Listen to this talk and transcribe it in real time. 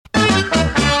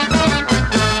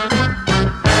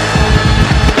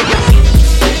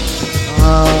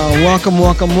Welcome,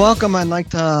 welcome, welcome. I'd like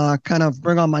to kind of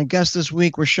bring on my guest this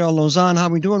week, Rachelle Lauzon. How are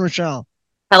we doing, Rachelle?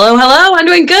 Hello, hello. I'm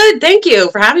doing good. Thank you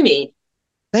for having me.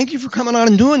 Thank you for coming on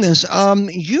and doing this.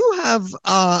 You have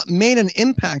made an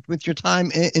impact with your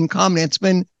time in comedy. It's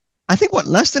been, I think, what,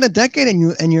 less than a decade,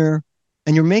 and you're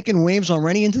making waves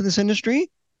already into this industry.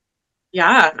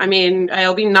 Yeah, I mean,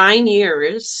 I'll be 9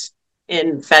 years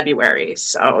in February.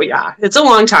 So, yeah, it's a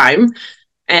long time.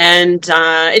 And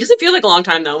it doesn't feel like a long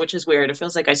time, though, which is weird. It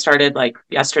feels like I started like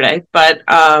yesterday. But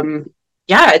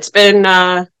yeah, it's been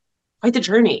quite the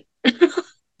journey.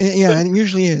 Yeah, and it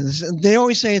usually is. They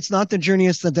always say it's not the journey,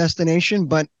 it's the destination,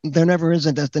 but there never is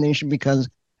a destination because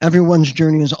everyone's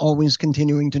journey is always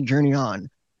continuing to journey on.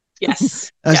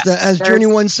 Yes, As yes. Journey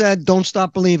once said, don't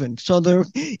stop believing. So there,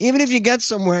 even if you get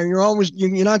somewhere,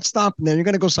 you're not stopping there. You're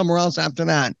going to go somewhere else after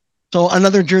that. So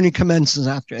another journey commences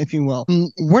after, if you will.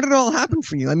 Where did it all happen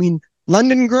for you? I mean,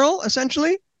 London girl,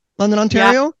 essentially, London, Yeah,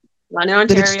 Ontario. London,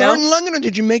 Did it start Ontario. in London, or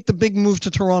did you make the big move to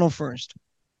Toronto first?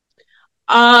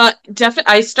 Definitely.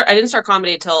 I didn't start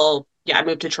comedy until I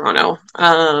moved to Toronto.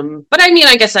 But I mean,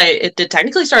 I guess it did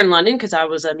technically start in London because I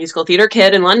was a musical theater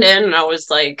kid in London, and I was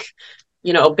like,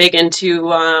 big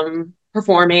into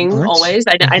performing Arts. always.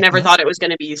 I never Yeah. thought it was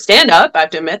going to be stand up. I have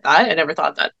to admit that. I never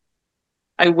thought that.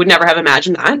 I would never have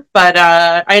imagined that. But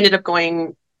I ended up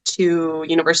going to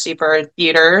university for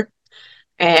theater,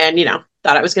 and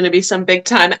thought I was going to be some big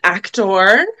time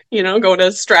actor. Go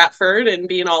to Stratford and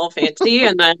being all fancy,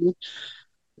 and then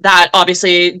that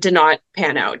obviously did not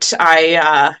pan out.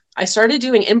 I started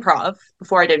doing improv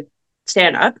before I did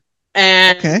stand up,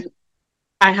 Okay. and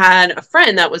I had a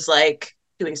friend that was like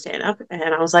doing stand up,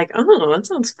 and I was like, "Oh, that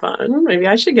sounds fun. Maybe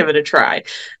I should give it a try."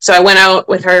 So I went out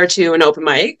with her to an open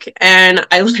mic, and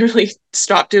I literally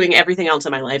stopped doing everything else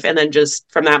in my life, and then just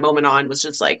from that moment on was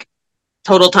just like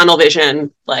total tunnel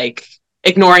vision, like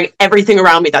ignoring everything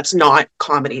around me that's not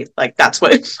comedy. Like that's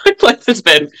what my life has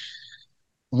been.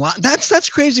 Wow,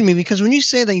 that's crazy to me because when you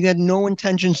say that you had no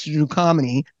intentions to do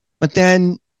comedy, but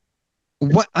then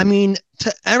what I mean,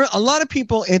 a lot of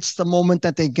people, it's the moment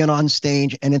that they get on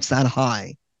stage and it's that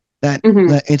high, Mm-hmm.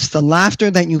 that it's the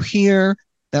laughter that you hear,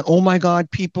 that oh my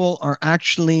God, people are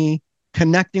actually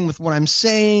connecting with what I'm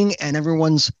saying and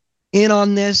everyone's in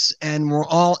on this and we're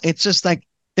all. It's just like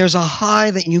there's a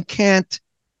high that you can't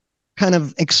kind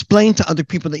of explain to other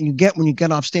people that you get when you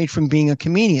get off stage from being a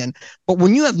comedian. But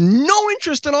when you have no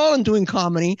interest at all in doing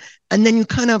comedy and then you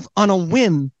kind of on a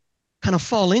whim kind of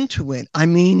fall into it. I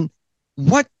mean,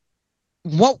 what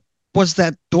what was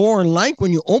that door like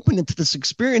when you opened into this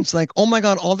experience? Like, oh my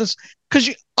God, all this, because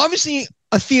you obviously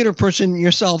a theater person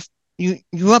yourself, you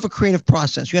have a creative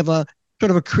process. You have a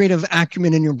sort of a creative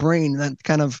acumen in your brain that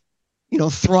kind of,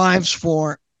 thrives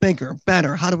for bigger,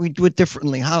 better. How do we do it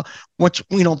differently?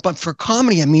 But for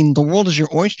comedy, I mean, the world is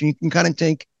your oyster. You can kind of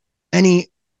take any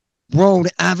road,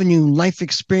 avenue, life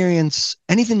experience,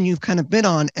 anything you've kind of been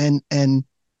on and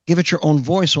give it your own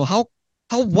voice. So how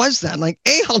was that? Like,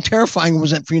 A, how terrifying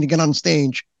was it for you to get on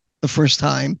stage the first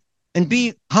time? And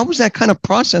B, how was that kind of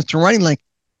process to writing? Like,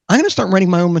 I'm going to start writing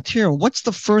my own material. What's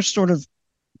the first sort of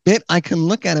bit I can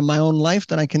look at in my own life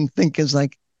that I can think is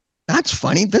like, that's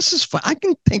funny. This is fun. I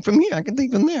can think from here. I can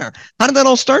think from there. How did that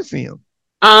all start for you?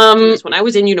 When I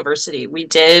was in university, we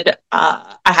did,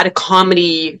 I had a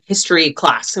comedy history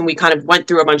class and we kind of went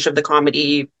through a bunch of the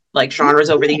comedy like Oh, genres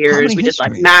over the cool. years. Comedy We did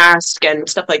like history. Mask and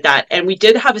stuff like that. And we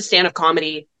did have a stand-up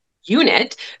comedy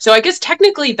unit. So I guess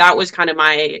technically that was kind of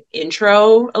my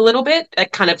intro a little bit.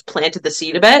 That kind of planted the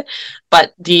seed a bit.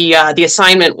 But the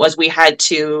assignment was we had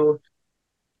to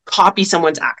copy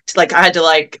someone's act. Like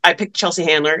I picked Chelsea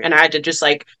Handler and I had to just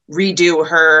like redo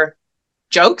her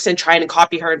jokes and trying to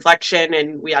copy her inflection,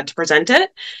 and we had to present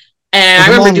it. And I Like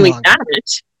a remember doing monologue.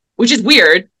 that, which is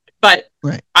weird, but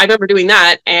Right. I remember doing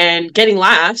that and getting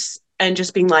laughs and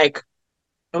just being like,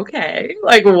 okay,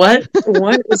 like what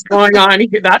is going on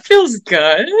here? That feels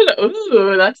good.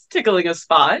 Ooh, that's tickling a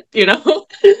spot. And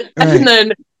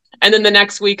Right. then the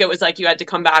next week it was like you had to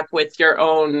come back with your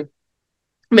own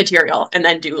material and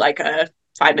then do like a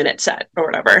 5 minute set or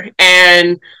whatever.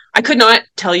 And I could not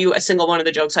tell you a single one of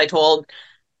the jokes I told,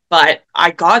 but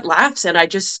I got laughs and I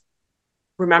just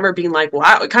remember being like,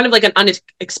 wow, kind of like an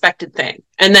unexpected thing.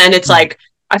 And then it's Right. like,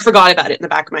 I forgot about it in the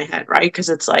back of my head, right? Because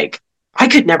it's like, I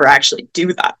could never actually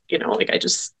do that. Like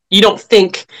you don't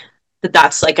think that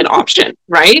that's like an option,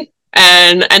 right?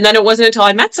 And then it wasn't until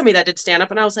I met somebody that did stand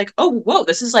up and I was like, oh, whoa,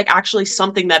 this is like actually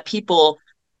something that people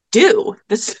do.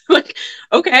 This like,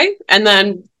 okay. And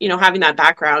then, having that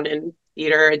background in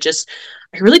theater,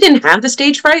 I really didn't have the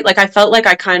stage fright. Like I felt like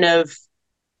I kind of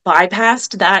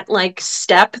bypassed that like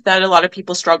step that a lot of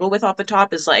people struggle with off the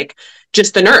top is like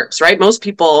just the nerves, right? Most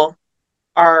people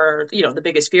are, the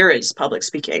biggest fear is public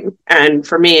speaking. And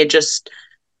for me, it just,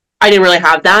 I didn't really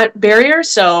have that barrier.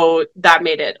 So that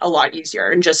made it a lot easier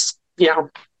and just, but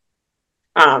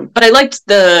I liked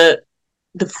the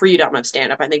freedom of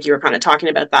stand up. I think you were kind of talking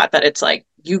about that it's like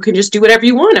you can just do whatever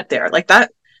you want up there. Like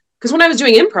that. Because when I was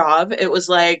doing improv, it was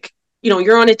like,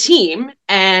 you're on a team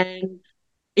and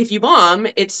if you bomb,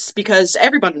 it's because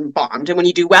everyone bombed. And when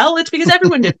you do well, it's because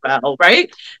everyone did well,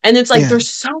 right? And it's like Yeah. they're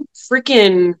so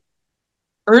freaking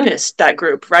earnest, that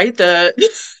group, right? The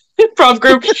improv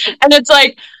group. And it's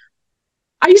like,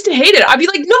 I used to hate it. I'd be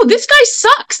like, no, this guy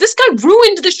sucks. This guy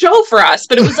ruined the show for us.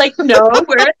 But it was like, no,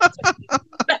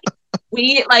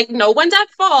 we like no one's at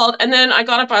fault. And then I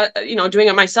got up, doing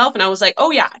it myself, and I was like,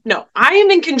 oh yeah, no, I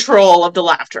am in control of the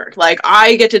laughter. Like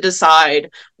I get to decide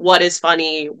what is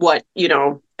funny,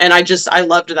 and I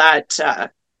loved that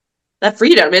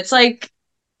freedom. It's like,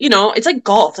 it's like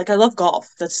golf. Like I love golf.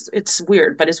 It's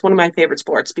weird, but it's one of my favorite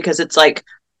sports because it's like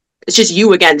it's just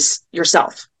you against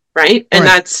yourself, right? And Right.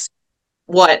 that's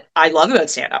what I love about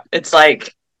stand up. It's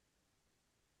like,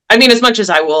 I mean, as much as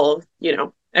I will,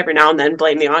 every now and then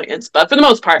blame the audience, but for the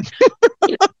most part,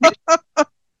 you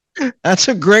That's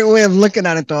a great way of looking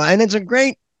at it, though, and it's a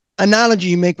great analogy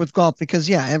you make with golf because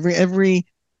yeah, every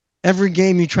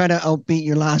game you try to outbeat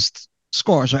your last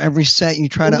score, so every set you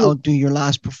try to know, outdo your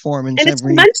last performance. and it's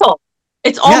Every mental.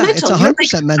 It's all Yeah, it's mental. You're like,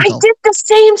 100% I mental. did the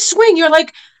same swing. You're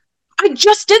like, I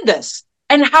just did this.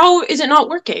 And how is it not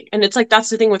working? And it's like, that's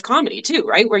the thing with comedy too,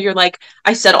 right? Where you're like,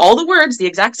 I said all the words the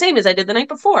exact same as I did the night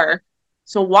before.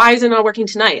 So why is it not working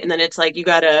tonight? And then it's like,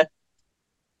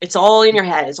 it's all in your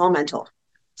head. It's all mental.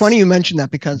 Funny you mentioned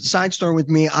that because side story with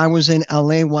me, I was in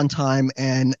LA one time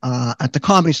and at the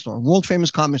Comedy Store, world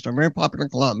famous Comedy Store, very popular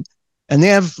club, and they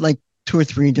have like two or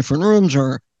three different rooms,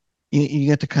 or you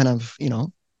get to kind of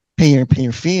pay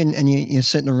your fee and you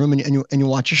sit in a room and you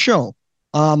watch a show.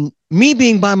 Me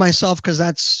being by myself because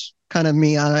that's kind of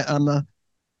me.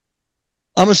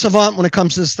 I'm a savant when it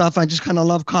comes to this stuff. I just kind of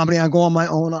love comedy. I go on my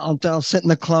own. I'll sit in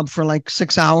the club for like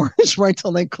 6 hours right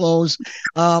till they close.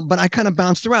 But I kind of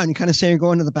bounced around. You kind of say you're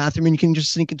going to the bathroom and you can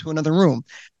just sneak into another room.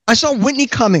 I saw Whitney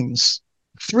Cummings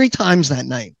 3 times that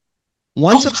night.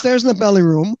 Once Oh, upstairs in the belly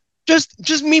room,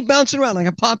 just me bouncing around. Like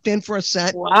I popped in for a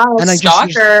set wow, and I just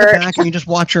you sit stalker. back and you just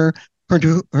watch her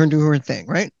do her thing,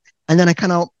 right? And then I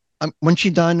kind of when she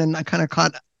done and I kind of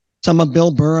caught some of Bill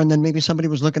Burr, and then maybe somebody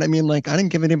was looking at me and like, I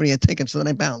didn't give anybody a ticket, so then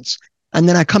I bounce. And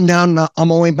then I come down on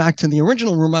my way back to the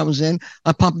original room I was in.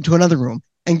 I pop into another room.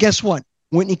 And guess what?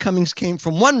 Whitney Cummings came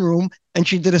from one room and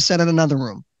she did a set in another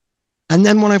room. And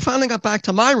then when I finally got back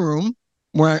to my room,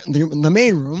 where the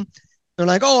main room, they're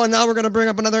like, oh, and now we're going to bring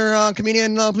up another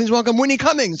comedian. Please welcome Whitney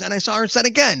Cummings. And I saw her set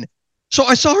again. So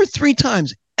I saw her 3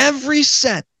 times. Every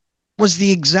set was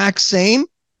the exact same.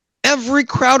 Every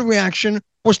crowd reaction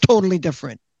was totally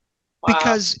different Wow.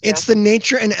 because Yeah. it's the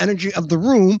nature and energy of the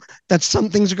room that some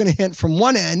things are going to hit from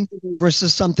one end Mhm.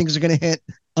 versus some things are going to hit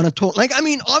on a total. Like, I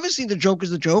mean, obviously the joke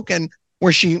is the joke, and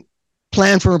where she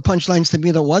planned for her punchlines to be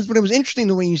there was, but it was interesting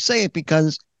the way you say it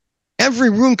because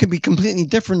every room could be completely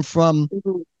different from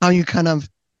Mhm. how you kind of,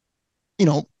 you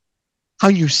know, how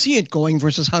you see it going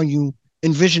versus how you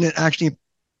envision it actually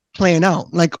playing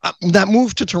out. Like that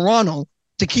move to Toronto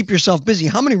to keep yourself busy.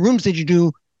 How many rooms did you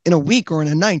do in a week or in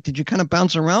a night? Did you kind of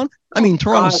bounce around? I Oh mean,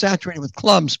 Toronto's God. saturated with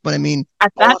clubs, but I mean,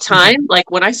 At all that of them did. time,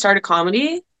 like when I started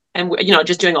comedy and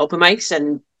just doing open mics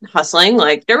and hustling,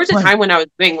 like there was a Right. time when I was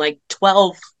doing like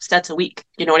 12 sets a week.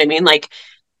 You know what I mean? Like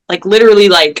literally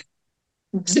like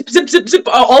zip zip zip zip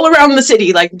all around the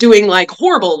city, like doing like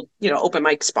horrible, open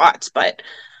mic spots. But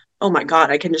oh my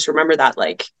God, I can just remember that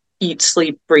like eat,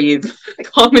 sleep, breathe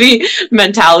comedy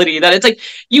mentality that it's like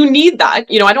you need that.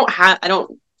 I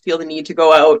don't feel the need to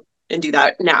go out and do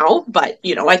that now, but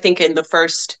I think in the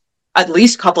first at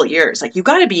least couple of years, like you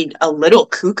got to be a little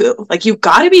cuckoo, like you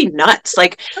got to be nuts.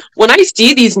 Like when I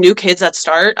see these new kids that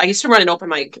start, I used to run an open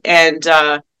mic, and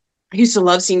I used to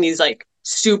love seeing these like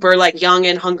super like young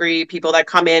and hungry people that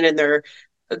come in and they're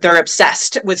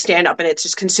obsessed with stand up and it's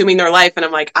just consuming their life. And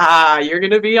I'm like, you're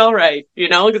going to be all right.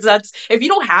 Because that's, if you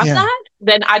don't have Yeah. that,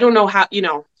 then I don't know how,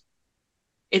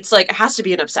 it's like, it has to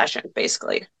be an obsession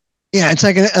basically. Yeah, it's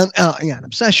like an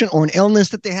obsession or an illness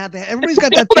that they have. Everybody's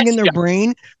got that thing in their Yeah.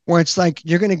 brain where it's like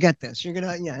you're gonna get this.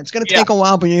 Yeah, it's gonna Yeah. take a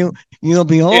while, but you'll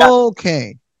be Yeah.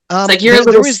 okay. It's like, you're a There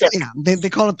little is sick. yeah, they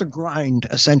call it the grind.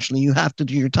 Essentially, you have to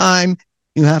do your time.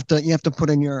 You have to put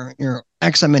in your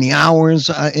X how many hours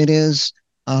it is.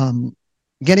 Um,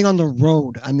 Getting on the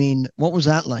road. I mean, what was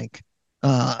that like?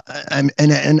 And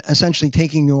essentially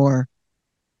taking your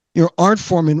your art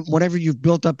form and whatever you've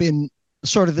built up in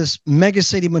sort of this mega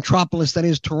city metropolis that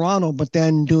is Toronto, but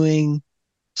then doing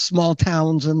small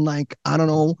towns and like I don't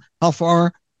know how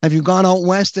far have you gone out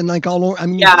west and like all over. I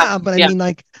mean, you Yeah, have, but I yeah. mean,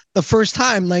 like the first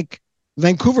time, like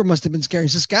Vancouver must have been scary.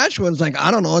 Saskatchewan's like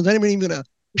I don't know, is anybody even gonna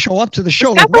show up to the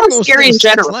show? Like, what are Saskatchewan's those scary in sets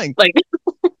general. like? Like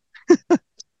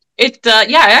it,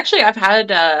 yeah. Actually, I've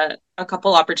had a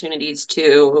couple opportunities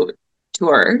to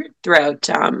tour throughout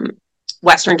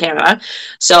Western Canada,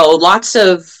 so lots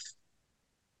of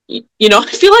I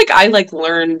feel like I like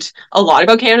learned a lot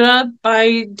about Canada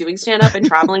by doing stand up and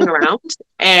traveling around.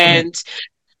 Right. And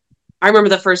I remember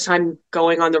the first time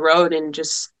going on the road and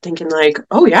just thinking like,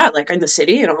 oh yeah, like in the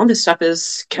city and all this stuff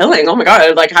is killing. Oh my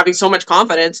God, like having so much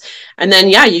confidence. And then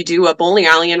yeah, you do a bowling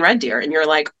alley in Red Deer and you're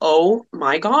like, oh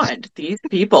my God, these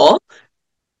people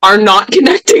are not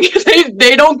connecting.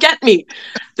 They don't get me.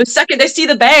 The second they see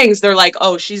the bangs, they're like,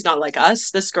 oh, she's not like us.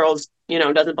 This girl's,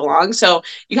 doesn't belong. So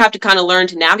you have to kind of learn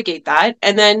to navigate that.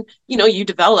 And then, you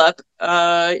develop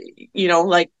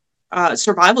like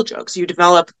survival jokes. You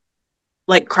develop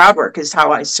like crowd work is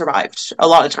how I survived a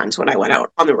lot of times when I went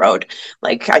out on the road.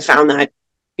 Like I found that,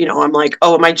 I'm like,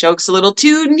 oh, my joke's a little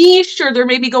too niche, or they're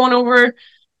maybe going over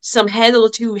some head a little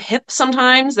too hip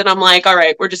sometimes. Then I'm like, all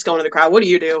right, we're just going to the crowd. What do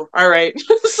you do? All right.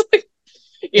 Like,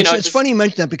 It's just funny you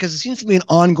mention that because it seems to be an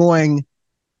ongoing,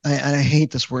 and I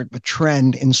hate this word, but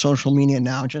trend in social media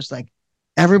now. Just like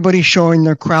everybody's showing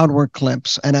their crowd work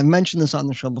clips, and I mentioned this on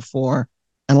the show before,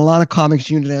 and a lot of comics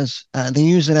use it as they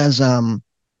use it as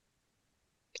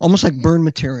almost like burn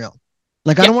material.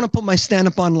 Like I yeah, don't want to put my stand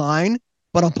up online,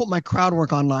 but I'll put my crowd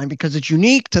work online because it's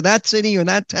unique to that city or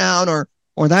that town or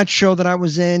that show that I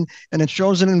was in, and it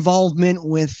shows an involvement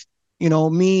with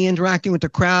me interacting with the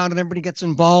crowd and everybody gets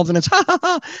involved and it's ha ha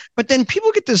ha. But then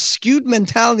people get this skewed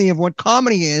mentality of what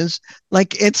comedy is.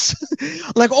 Like it's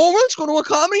like, oh, let's go to a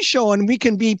comedy show and we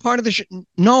can be part of the show.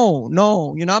 No,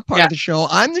 no, you're not part yeah, of the show.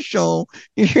 I'm the show.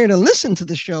 You're here to listen to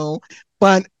the show.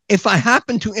 But if I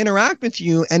happen to interact with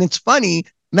you and it's funny,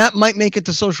 that might make it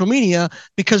to social media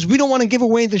because we don't want to give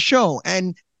away the show.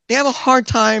 And they have a hard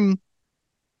time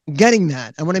getting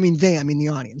that. And when I mean they, I mean the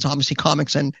audience, obviously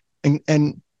comics and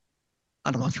I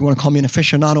don't know if you want to call me an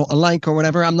aficionado alike or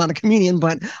whatever. I'm not a comedian,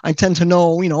 but I tend to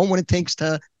know, what it takes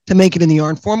to make it in the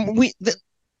art form.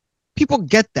 People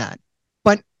get that.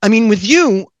 But I mean, with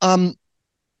you,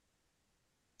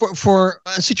 for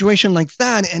a situation like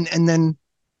that, and then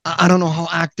I don't know how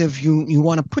active you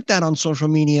want to put that on social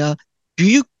media. Do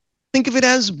you think of it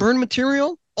as burn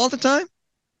material all the time?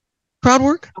 Crowd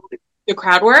work? the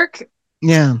crowd work.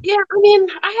 Yeah. Yeah, I mean,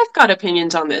 I have got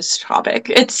opinions on this topic.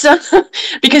 It's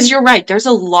because you're right. There's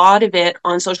a lot of it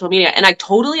on social media, and I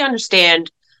totally understand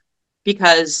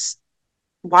because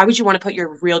why would you want to put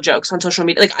your real jokes on social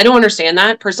media? Like, I don't understand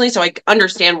that personally. So I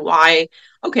understand why,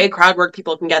 okay, crowd work,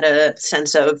 people can get a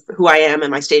sense of who I am and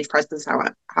my stage presence,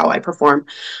 how I perform.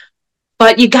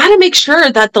 But you got to make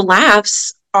sure that the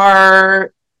laughs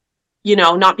are,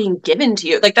 not being given to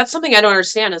you. Like, that's something I don't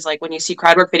understand is like when you see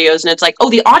crowd work videos and it's like, oh,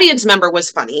 the audience member was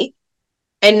funny.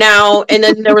 And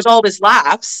then there was all this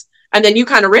laughs. And then you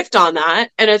kind of riffed on that.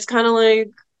 And it's kind of like,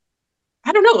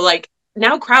 I don't know, like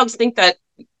now crowds think that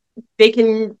they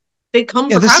can they come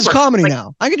Yeah, for this crowd is work. comedy Like,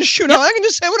 now. I can just shoot yeah, out. I can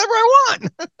just say whatever I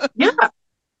want. yeah.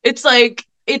 It's like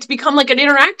it's become like an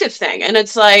interactive thing. And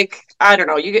it's like, I don't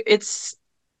know,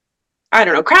 I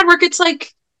don't know, crowd work, it's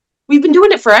like we've been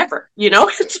doing it forever,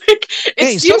 It's like it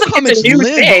Hey, seems some like it's a comics new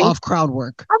live thing. off crowd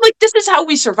work. I'm like, this is how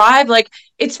we survive. Like,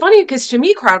 it's funny because to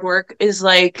me, crowd work is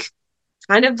like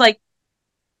kind of like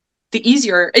the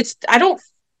easier. It's I don't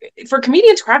for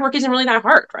comedians, crowd work isn't really that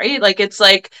hard, right? Like it's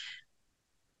like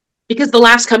because the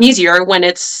laughs come easier when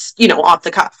it's off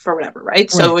the cuff or whatever, right?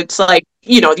 Right. So it's like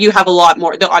you have a lot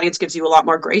more. The audience gives you a lot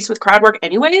more grace with crowd work,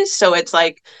 anyways. So it's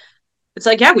like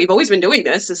yeah, we've always been doing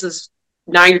this. This is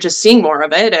now you're just seeing more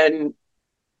of it, and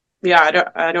yeah,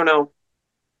 I don't know.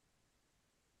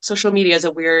 Social media is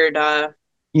a weird.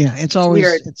 Yeah, it's It's always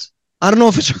weird. it's I don't know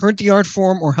if it's hurt the art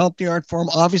form or helped the art form.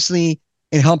 Obviously,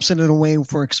 it helps it in a way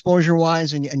for exposure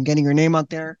wise and getting your name out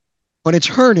there, but it's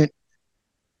hurt it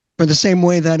for the same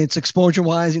way that it's exposure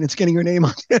wise and it's getting your name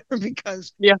out there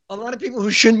because Yeah. a lot of people who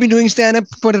shouldn't be doing stand up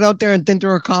put it out there and think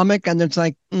they're a comic and it's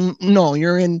like no,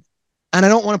 you're in. And I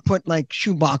don't want to put like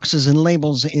shoe boxes and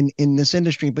labels in this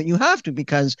industry, but you have to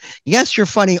because yes, you're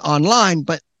funny online,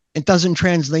 but it doesn't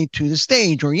translate to the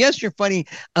stage. Or yes, you're funny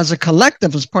as a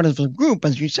collective, as part of a group,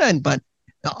 as you said, but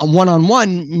a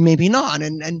one-on-one, maybe not.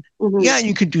 And Hmm. yeah,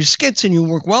 you could do skits and you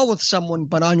work well with someone,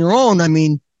 but on your own, I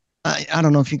mean, I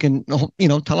don't know if you can,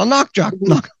 tell a knock joke,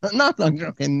 Hmm. knock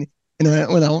joke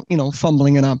without,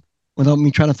 fumbling it up without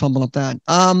me trying to fumble up that.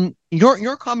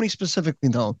 Your comedy specifically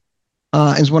though,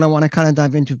 is what I want to kind of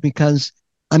dive into because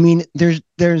I mean, there's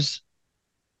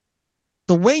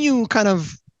the way you kind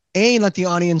of let the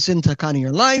audience into kind of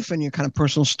your life and your kind of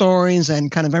personal stories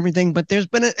and kind of everything, but there's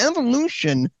been an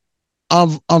evolution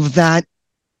of that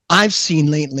I've seen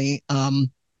lately.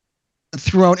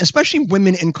 Throughout, especially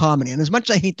women in comedy. And as much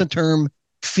as I hate the term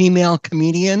female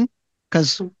comedian,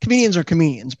 because comedians are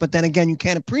comedians, but then again, you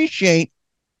can't appreciate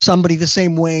somebody the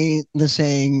same way the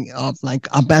saying of like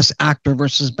a best actor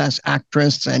versus best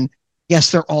actress. And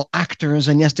yes, they're all actors,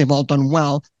 and yes, they've all done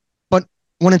well. But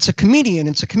when it's a comedian,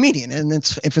 it's a comedian, and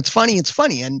it's if it's funny, it's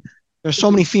funny. And there's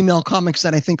so many female comics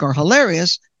that I think are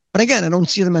hilarious. But again, I don't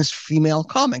see them as female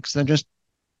comics.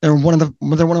 They're one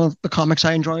of the comics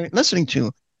I enjoy listening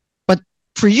to. But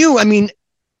for you, I mean,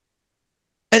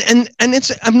 and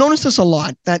it's I've noticed this a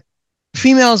lot that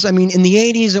females, I mean, in the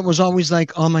 80s, it was always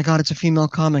like, oh my God, it's a female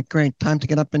comic. Great. Time to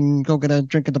get up and go get a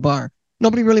drink at the bar.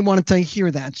 Nobody really wanted to hear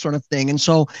that sort of thing. And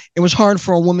so it was hard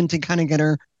for a woman to kind of get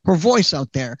her voice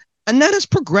out there. And that has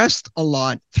progressed a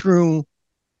lot through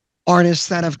artists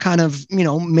that have kind of,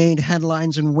 made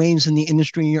headlines and waves in the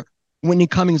industry. Whitney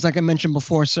Cummings, like I mentioned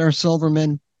before, Sarah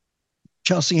Silverman,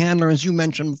 Chelsea Handler, as you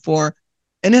mentioned before.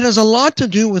 And it has a lot to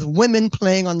do with women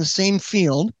playing on the same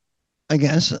field, I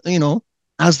guess,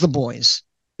 as the boys,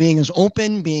 being as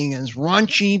open, being as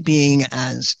raunchy, being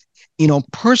as,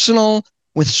 personal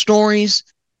with stories.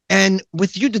 And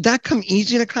with you, did that come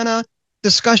easy to kind of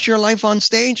discuss your life on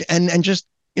stage and just,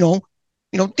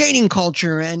 dating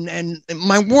culture and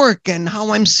my work and how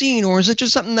I'm seen? Or is it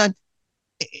just something that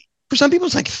for some people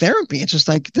it's like therapy? It's just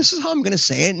like, this is how I'm going to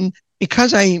say it. And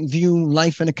because I view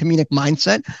life in a comedic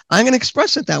mindset, I'm going to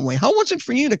express it that way. How was it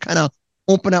for you to kind of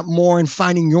open up more and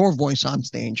finding your voice on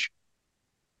stage?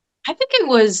 I think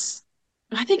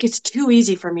it's too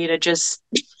easy for me to just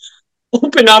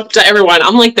open up to everyone.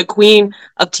 I'm like the queen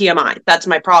of TMI. That's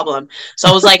my problem. So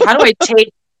I was like, how do I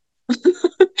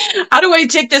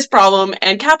take this problem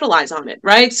and capitalize on it?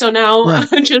 Right. So now Right.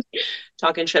 I'm just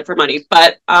talking shit for money.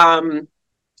 But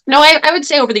no, I would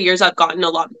say over the years I've gotten a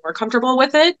lot more comfortable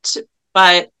with it.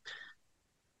 But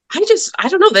I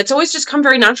don't know. That's always just come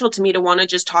very natural to me to want to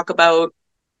just talk about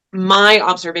my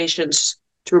observations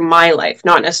through my life,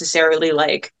 not necessarily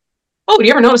like, oh, do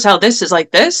you ever notice how this is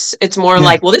like this? It's more Yeah.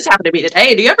 like, well, this happened to me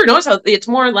today. Do you ever notice how it's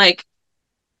more like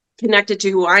connected to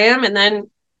who I am? And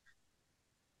then,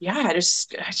 yeah, it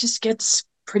just gets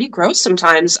pretty gross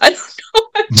sometimes. I don't know.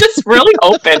 I'm just really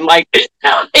open. Like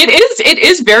it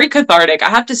is very cathartic, I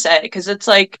have to say, because it's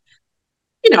like,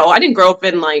 I didn't grow up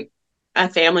in like a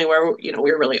family where, we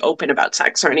were really open about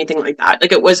sex or anything like that.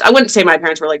 Like I wouldn't say my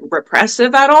parents were like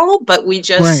repressive at all, but we Right.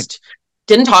 just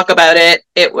didn't talk about it.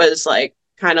 It was like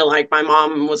kind of like my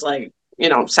mom was like,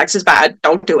 sex is bad,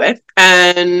 don't do it.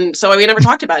 And so we never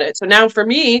talked about it. So now for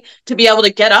me to be able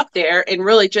to get up there and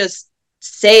really just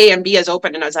say and be as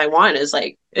open and as I want is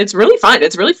like, it's really fun.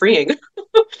 It's really freeing.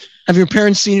 Have your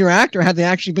parents seen your act or have they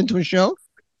actually been to a show?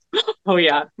 Oh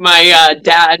yeah. My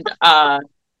dad,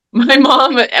 my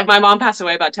mom passed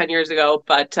away about 10 years ago,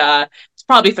 but it's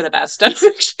probably for the best.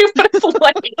 She would have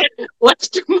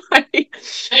left my,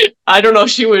 I don't know,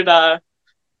 she would,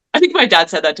 I think my dad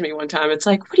said that to me one time. It's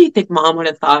like, what do you think mom would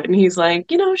have thought? And he's like,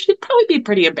 she'd probably be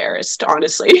pretty embarrassed,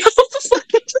 honestly.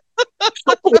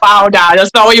 Wow, dad,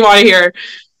 that's not what you want to hear.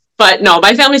 But no,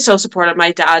 my family's so supportive.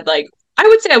 My dad, like, I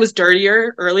would say I was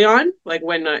dirtier early on. Like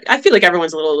when I feel like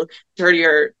everyone's a little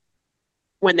dirtier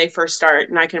when they first start.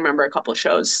 And I can remember a couple of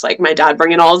shows, like my dad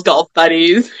bringing all his golf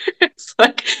buddies. It's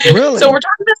like, Really? so we're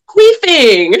talking about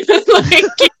queefing.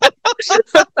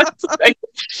 Like,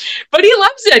 but he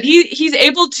loves it. He's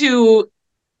able to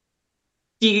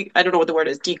I don't know what the word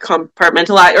is,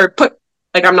 decompartmentalize or put,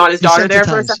 like, I'm not his daughter there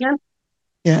for a Desensitized. second.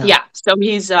 Yeah. Yeah. So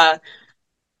he's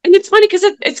and it's funny because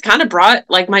it's kind of brought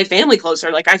like my family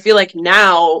closer. Like I feel like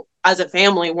now as a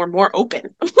family we're more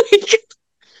open. Like,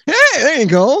 Hey, there you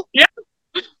go. yeah.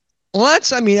 Well,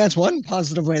 that's one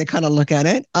positive way to kind of look at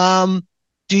it.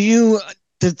 Do you,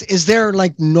 is there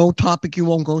like no topic you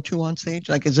won't go to on stage?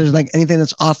 Like, is there like anything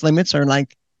that's off limits or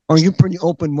like, are you pretty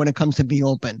open when it comes to be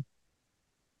open?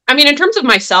 I mean, in terms of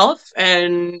myself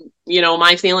and,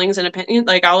 my feelings and opinion,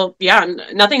 like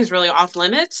nothing's really off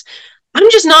limits. I'm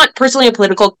just not personally a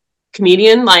political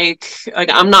comedian. Like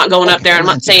I'm not going up Okay, there.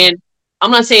 gotcha.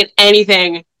 I'm not saying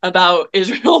anything about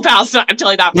Israel Palestine. I'm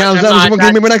telling you that Yeah, much. that was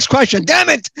going to be my next question. Damn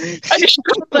it!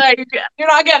 Like, you're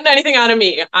not getting anything out of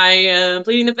me. I am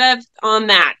pleading the fifth on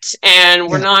that. And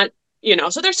we're Yeah,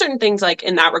 not, so there's certain things like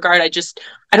in that regard. I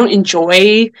don't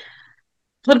enjoy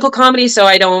political comedy. So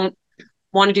I don't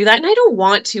want to do that, and I don't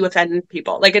want to offend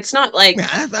people. Like, it's not like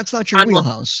Yeah, that's not your I'm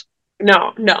wheelhouse.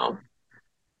 no, no.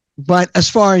 But as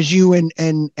far as you and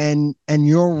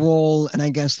your role, and I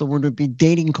guess the word would be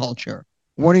dating culture,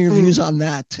 what are your views Mhm. on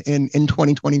that in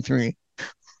 2023?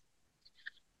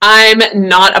 I'm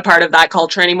not a part of that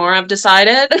culture anymore. I've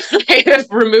decided. I have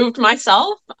removed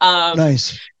myself.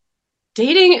 Nice.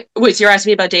 Dating. Wait, so you're asking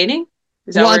me about dating?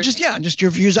 Is that Well, where? just yeah, just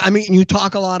your views. I mean, you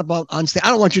talk a lot about on stage. I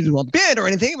don't want you to do a bit or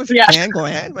anything, but if you Yeah. can, go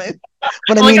ahead. But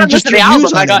I Oh my mean, God, just listen to your the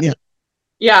views album. I on it. got.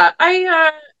 Yeah.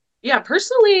 Yeah, yeah,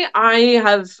 personally,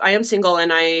 I am single,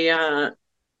 and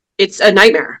it's a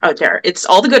nightmare out there. It's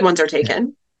all the good ones are Yeah.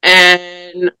 taken.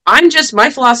 And my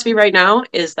philosophy right now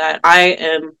is that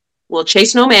will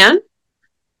chase no man,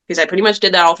 because I pretty much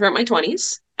did that all throughout my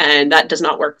 20s. And that does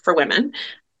not work for women.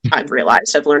 I've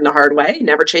learned the hard way,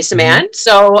 never chase a Mm-hmm. man.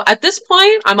 So at this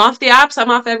point, I'm off the apps,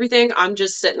 I'm off everything. I'm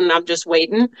just sitting, I'm just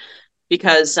waiting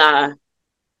because the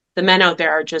men out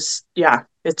there are just, yeah,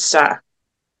 it's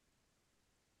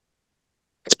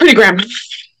pretty grim.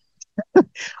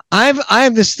 I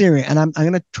have this theory, and I'm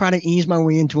gonna try to ease my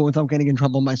way into it without getting in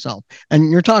trouble myself.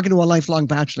 And you're talking to a lifelong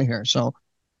bachelor here, so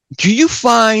do you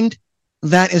find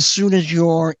that as soon as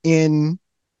you're in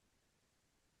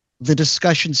the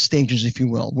discussion stages, if you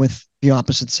will, with the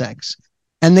opposite sex,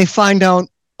 and they find out,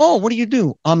 oh, what do you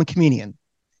do? I'm a comedian.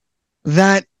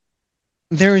 That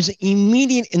there is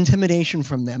immediate intimidation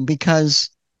from them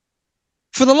because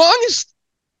for the longest,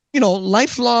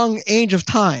 lifelong age of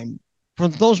time, for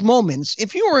those moments,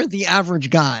 if you were the average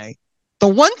guy, the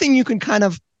one thing you can kind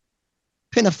of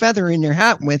pin a feather in your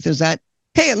hat with is that,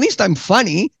 hey, at least I'm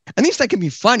funny. At least I can be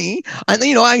funny. And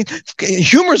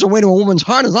humor is a way to a woman's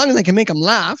heart as long as I can make them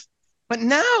laugh. But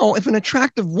now, if an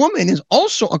attractive woman is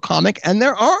also a comic, and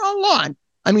there are a lot,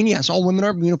 I mean, yes, all women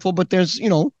are beautiful, but there's,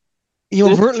 you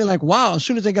overtly like, wow, as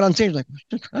soon as they get on stage, like,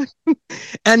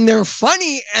 and they're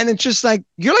funny, and it's just like,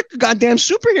 you're like a goddamn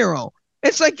superhero.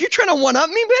 It's like, you're trying to one up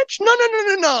me, bitch? No, no,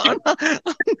 no, no, no.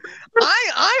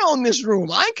 I own this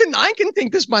room. I can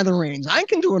think this by the reins. I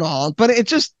can do it all. But it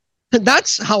just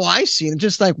that's how I see it. It's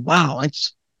just like, wow,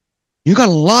 it's you got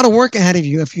a lot of work ahead of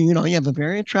you if you have a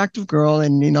very attractive girl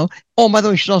and oh, by the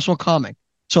way, she's also a comic.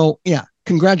 So yeah,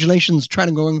 congratulations trying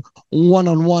to go one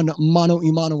on one, mano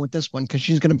a mano with this one because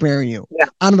she's gonna bury you. Yeah.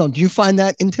 I don't know. Do you find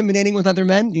that intimidating with other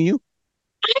men? Do you?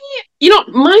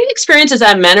 My experience is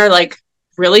that men are like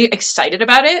really excited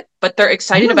about it, but they're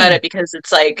excited about Really? it because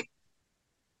it's like,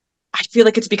 I feel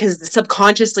like it's because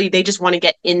subconsciously they just want to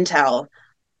get intel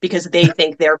because they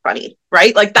think they're funny,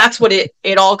 right? Like that's what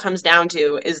it all comes down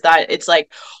to, is that it's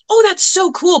like, oh, that's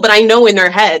so cool. But I know in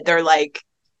their head, they're like,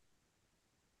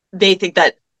 they think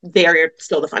that they're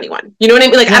still the funny one. You know what I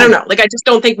mean? Like, I Yeah. don't know. Like, I just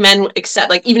don't think men accept,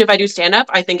 like, even if I do stand up,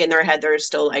 I think in their head, they're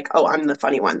still like, oh, I'm the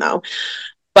funny one though.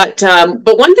 But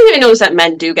one thing I know is that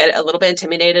men do get a little bit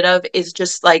intimidated of is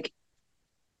just like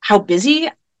how busy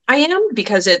I am,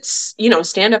 because it's,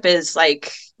 stand up is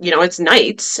like, it's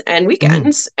nights and Mm-hmm.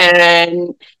 weekends,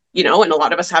 and a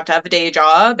lot of us have to have a day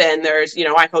job, and there's,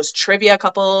 I host trivia a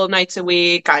couple nights a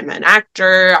week. I'm an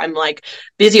actor. I'm like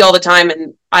busy all the time.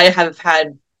 And I have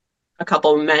had a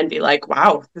couple of men be like,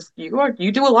 wow,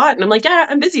 you do a lot. And I'm like, yeah,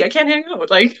 I'm busy. I can't hang out.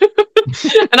 Like,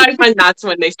 and I find that's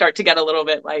when they start to get a little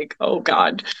bit like, oh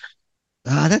God.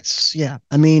 That's yeah.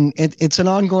 I mean, it's an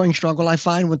ongoing struggle I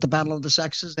find with the battle of the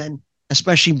sexes, and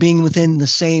especially being within the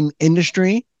same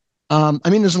industry. I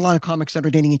mean, there's a lot of comics that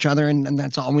are dating each other, and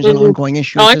that's always an Mm-hmm. ongoing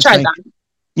issue. Oh, It's I've just tried like that.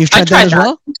 you've I've tried that tried as that.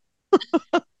 well.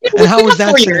 Yeah, And how we was got that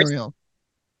 4 years. scenario?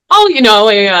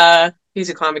 Oh, he's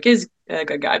a comic, he's a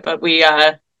good guy, but we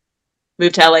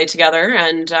moved to LA together,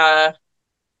 and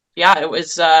yeah, it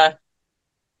was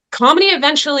comedy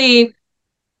eventually.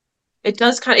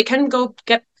 It can go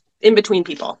get in between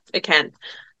people. It can,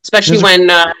 especially There's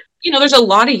a when there's a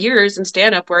lot of years in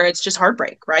stand up where it's just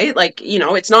heartbreak, right? Like,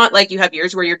 it's not like you have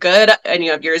years where you're good and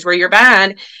you have years where you're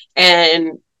bad.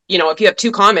 And, if you have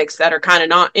two comics that are kind of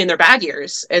not in their bad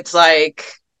years, it's like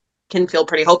can feel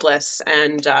pretty hopeless.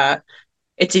 And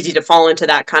it's easy to fall into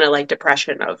that kind of like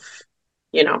depression of,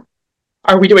 you know,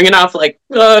 are we doing enough? Like,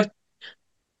 well,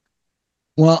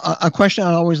 a question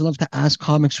I always love to ask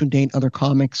comics who date other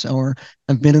comics or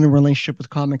have been in a relationship with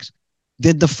comics: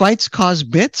 did the fights cause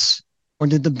bits, or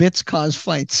did the bits cause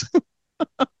fights?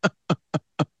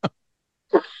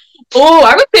 oh,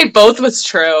 I would say both was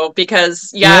true,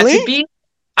 because yeah, Really?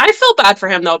 I felt bad for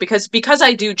him though, because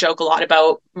I do joke a lot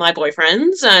about my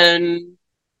boyfriends, and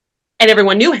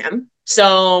everyone knew him.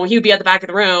 So he would be at the back of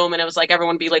the room, and it was like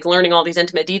everyone would be like learning all these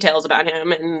intimate details about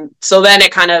him. And so then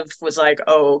it kind of was like,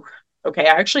 oh, okay,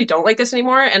 I actually don't like this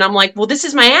anymore. And I'm like, well, this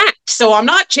is my act, so I'm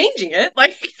not changing it.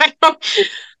 Like, I don't,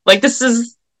 Like this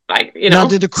is like, Now,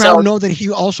 did the crowd so know that he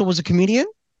also was a comedian?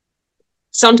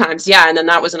 sometimes, yeah. And then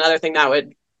that was another thing that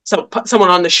would, so someone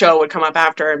on the show would come up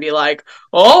after and be like,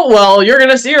 "Oh, well, you're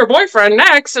gonna see your boyfriend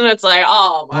next," and it's like,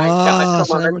 "Oh my God, Oh, come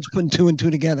so on." everyone's putting two and two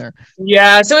together.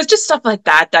 Yeah, so it's just stuff like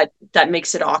that that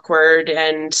makes it awkward,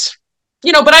 and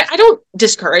but I don't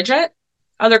discourage it.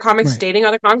 Other comics Right. dating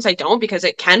other comics, I don't, because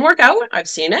it can work out. I've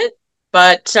seen it,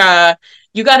 but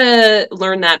you got to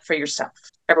learn that for yourself.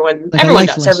 Everyone, Like a everyone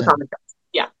life does. Every lesson. comic does.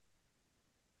 Yeah.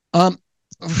 Um,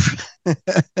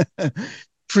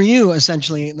 for you,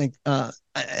 essentially, like,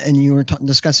 and you were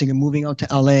discussing and moving out to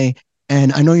LA,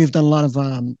 and I know you've done a lot of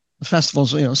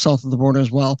festivals, south of the border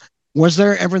as well. Was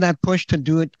there ever that push to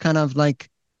do it kind of like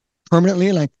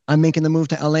permanently, like I'm making the move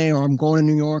to LA or I'm going to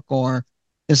New York or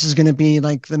this is going to be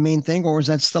like the main thing, or is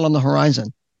that still on the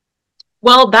horizon?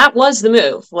 Well, that was the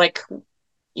move. Like,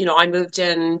 I moved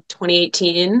in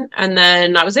 2018, and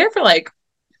then I was there for like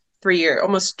 3 years,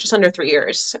 almost just under 3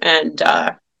 years, and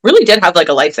really did have like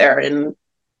a life there, and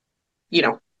you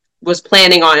know, was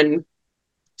planning on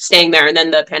staying there, and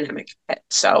then the pandemic hit.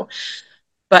 So,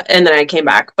 and then I came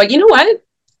back. But you know what?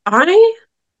 I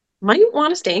might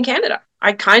want to stay in Canada.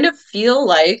 I kind of feel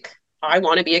like I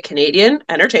want to be a Canadian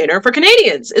entertainer for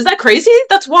Canadians. Is that crazy?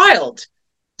 That's wild.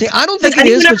 See, I don't Has think it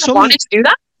is, anyone but ever wanted to do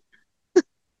that?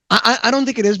 I don't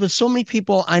think it is, but so many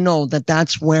people I know that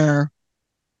that's where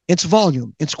it's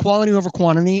volume, it's quality over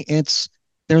quantity.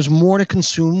 There's more to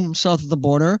consume south of the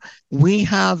border. We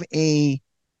have a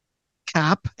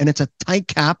cap, and it's a tight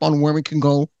cap on where we can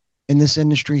go in this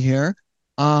industry here.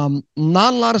 Not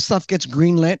a lot of stuff gets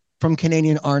greenlit from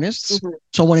Canadian artists, Mm-hmm.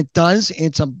 so when it does,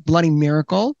 it's a bloody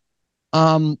miracle.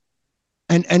 Um,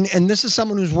 and this is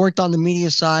someone who's worked on the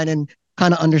media side and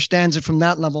kind of understands it from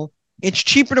that level. It's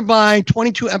cheaper to buy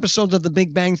 22 episodes of The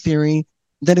Big Bang Theory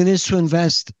than it is to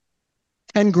invest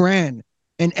 10 grand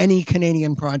in any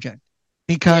Canadian project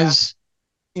Yeah. because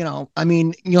I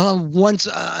mean, you'll have once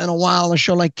in a while a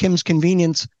show like Kim's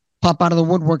Convenience pop out of the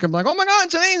woodwork and be like, oh my God,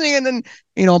 it's amazing. And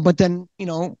then, but then,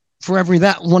 for every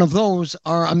that one of those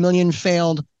are a million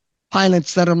failed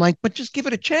pilots that I'm like, but just give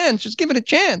it a chance. Just give it a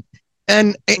chance.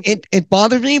 And it, Mm-hmm. it, it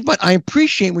bothers me, but I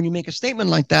appreciate when you make a statement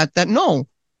like that, that no,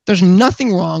 there's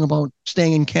nothing wrong about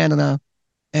staying in Canada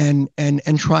and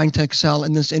trying to excel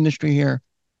in this industry here.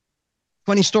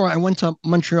 Funny story, I went to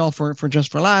Montreal for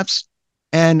Just for Laughs,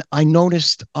 and I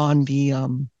noticed on the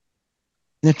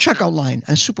checkout line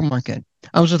at a supermarket.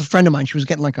 I was with a friend of mine. She was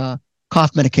getting like a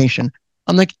cough medication.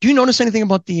 I'm like, do you notice anything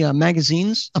about the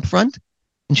magazines up front?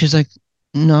 And she's like,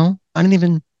 no, I didn't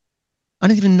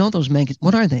even know those magazines.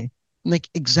 What are they? I'm like,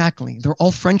 exactly. They're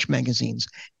all French magazines,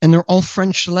 and they're all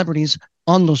French celebrities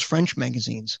on those French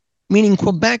magazines. Meaning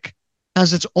Quebec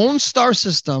has its own star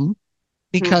system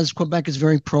because Quebec is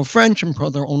very pro French and pro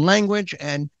their own language.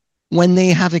 And when they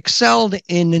have excelled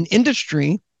in an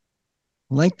industry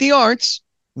like the arts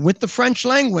with the French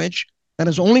language that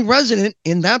is only resident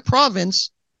in that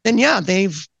province, then yeah,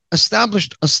 they've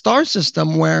established a star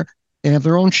system where they have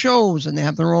their own shows and they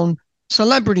have their own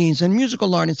celebrities and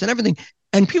musical artists and everything.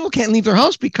 And people can't leave their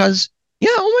house because, yeah,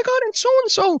 oh my God, and so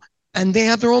and so. And they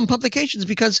have their own publications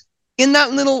because in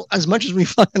that little, as much as we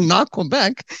fucking knock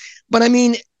Quebec, but I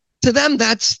mean, to them,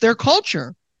 that's their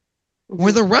culture. Where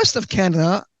Mm-hmm. the rest of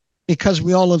Canada, because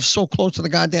we all live so close to the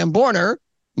goddamn border,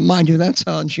 mind you, that's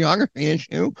a geography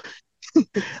issue.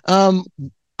 Um,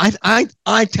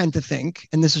 I tend to think,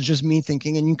 and this is just me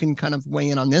thinking, and you can kind of weigh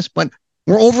in on this, but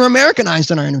we're over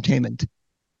Americanized in our entertainment.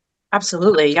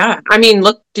 Absolutely, yeah. I mean,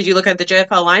 look, did you look at the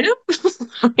JFL lineup?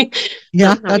 I mean,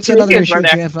 Yeah, how many that's another Canadians were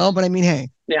issue, there? JFL. But I mean, hey,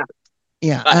 Yeah,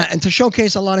 yeah, but and to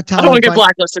showcase a lot of I don't want talent. to get But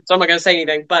blacklisted, so I'm not going to say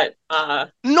anything. But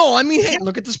no, I mean, hey, yeah.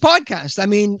 look at this podcast. I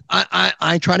mean,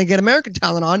 I try to get American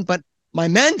talent on, but my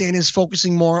mandate is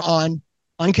focusing more on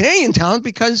Canadian talent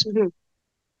because Mm-hmm.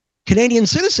 Canadian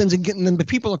citizens and getting them the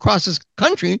people across this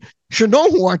country should know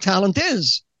who our talent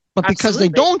is. But because they Absolutely.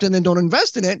 don't and then don't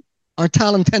invest in it, our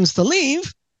talent tends to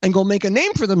leave and go make a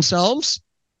name for themselves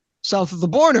south of the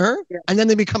border, Yeah. and then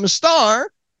they become a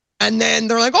star, and then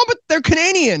they're like, oh, but they're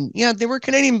Canadian. Yeah, they were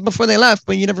Canadian before they left,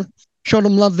 but you never showed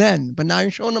them love then. But now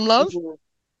you're showing them love. Mm-hmm.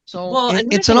 So Well, another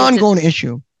it's an thing is ongoing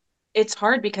issue. it's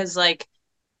hard because like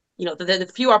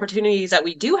the few opportunities that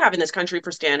we do have in this country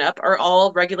for stand up are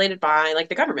all regulated by like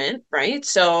the government, right?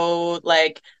 So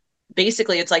like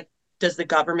basically it's like, does the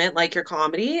government like your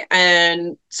comedy?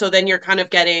 And so then you're kind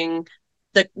of getting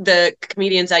the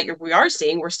comedians that we are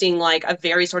seeing, we're seeing like a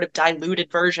very sort of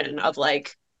diluted version of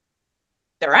like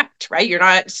their act, right? You're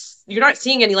not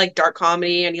seeing any like dark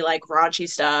comedy, any like raunchy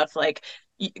stuff. Like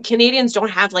Canadians don't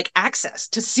have like access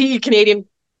to see Canadian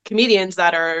comedians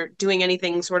that are doing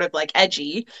anything sort of like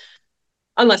edgy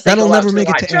unless they That'll go out never to make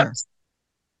it live to air. shows.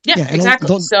 Yeah, Yeah, it'll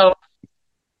exactly. So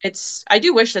I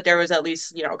do wish that there was at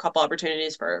least, a couple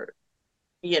opportunities for,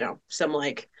 some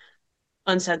like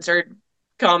uncensored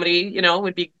comedy,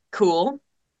 would be cool.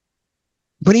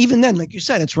 but even then, like you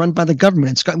said, it's run by the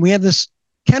government. We have this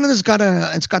Canada's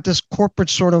got this corporate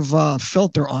sort of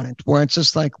filter on it where it's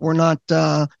just like we're not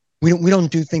we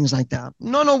don't do things like that.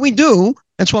 No, we do.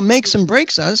 That's what makes and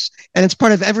breaks us, and it's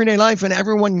part of everyday life, and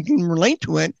everyone can relate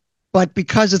to it. But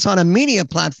because it's on a media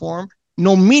platform,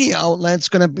 no media outlet's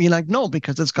going to be like no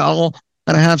because it's got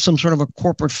to have some sort of a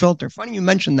corporate filter. Funny you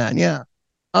mentioned that. Yeah.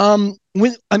 I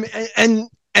mean,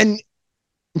 and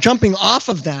jumping off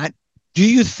of that, do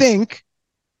you think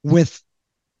with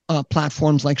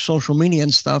platforms like social media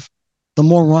and stuff, the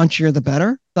more raunchier, the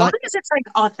better. As long But as it's like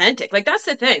authentic. Like that's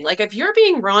the thing. Like if you're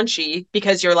being raunchy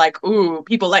because you're like, ooh,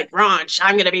 people like raunch,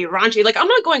 I'm gonna be raunchy. Like I'm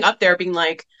not going up there being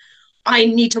like, I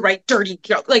need to write dirty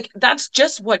jokes. Like that's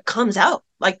just what comes out.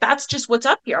 Like that's just what's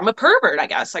up here. I'm a pervert, I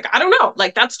guess. Like I don't know.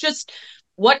 Like that's just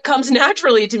what comes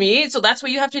naturally to me. So that's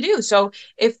what you have to do. So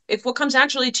if what comes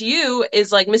naturally to you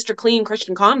is like Mr. Clean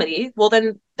Christian comedy, well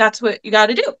then that's what you got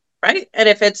to do, right? And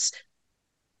if it's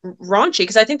raunchy,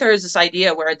 because I think there is this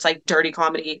idea where it's like dirty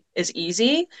comedy is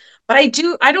easy, but I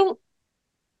don't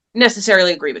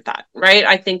necessarily agree with that, right?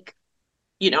 I think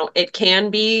it can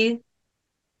be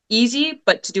easy,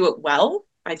 but to do it well,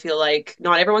 I feel like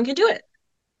not everyone can do it.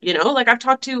 Like I've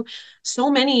talked to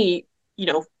so many,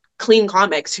 clean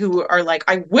comics who are like,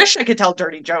 I wish I could tell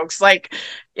dirty jokes. Like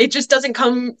it just doesn't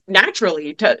come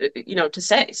naturally to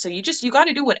say. So you got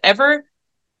to do whatever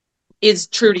is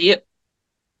true to you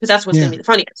because that's what's going yeah, to be the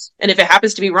funniest. And if it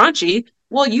happens to be raunchy,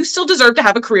 well, you still deserve to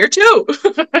have a career too.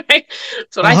 Right?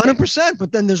 That's what I think. 100%.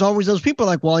 But then there's always those people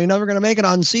like, well, you're never going to make it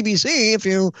on CBC if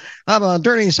you have a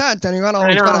dirty set, then you got to I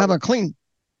always got to have know. a clean.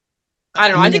 I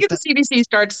don't I know. I mean, think if if the the CBC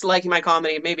starts liking my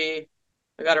comedy, maybe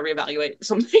I got to reevaluate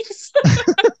some things.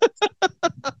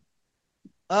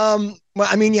 well,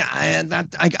 I mean, yeah,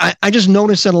 I just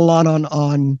notice it a lot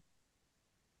on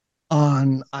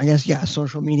I guess yeah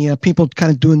social media. People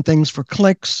kind of doing things for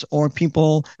clicks or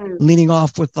people leading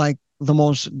off with like the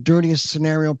most dirtiest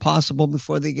scenario possible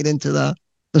before they get into the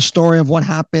story of what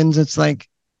happens. It's like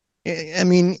I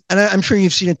mean, and I'm sure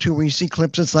you've seen it too, where you see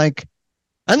clips. It's like,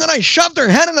 and then I shoved her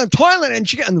head in the toilet,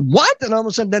 and what? And all of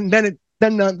a sudden, then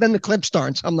the clip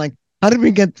starts. I'm like, how did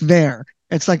we get there?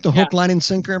 It's like the Yeah. hook, line, and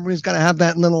sinker. Everybody's got to have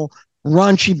that little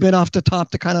raunchy bit off the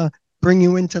top to kind of bring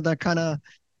you into the kind of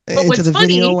But into what's the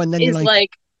funny video, and then you're is like,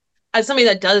 like, as somebody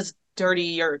that does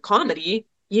dirty or comedy,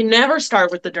 you never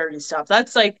start with the dirty stuff.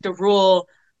 That's like the rule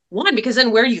one, because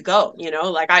then where do you go?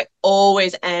 Like I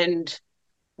always end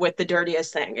with the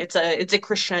dirtiest thing. It's a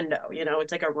crescendo,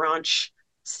 it's like a raunch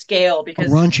scale a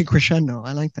because raunchy crescendo.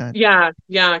 I like that. yeah,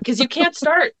 because you can't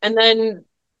start and then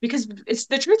because it's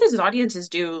the truth is audiences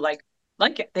do like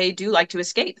it. They do like to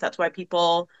escape. That's why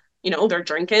people, they're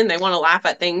drinking, they want to laugh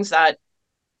at things that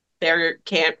they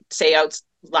can't say out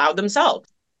loud themselves.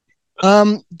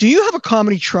 Do you have a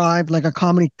comedy tribe, like a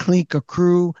comedy clique, a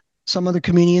crew, some other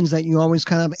comedians that you always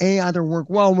kind of either work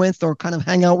well with or kind of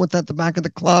hang out with at the back of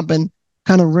the club and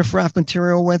kind of riff raff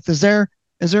material with? Is there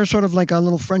sort of like a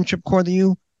little friendship core that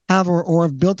you have or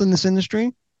have built in this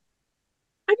industry?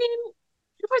 I mean,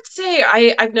 I would say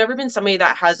I've never been somebody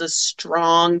that has a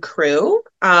strong crew.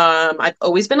 I've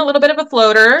always been a little bit of a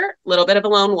floater, a little bit of a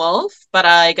lone wolf, but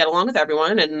I get along with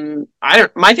everyone. And I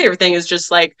don't. My favorite thing is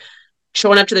just like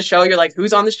showing up to the show. You're like,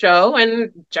 who's on the show?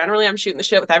 And generally, I'm shooting the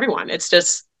shit with everyone. It's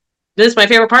just this is my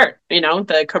favorite part,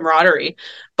 the camaraderie.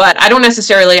 But I don't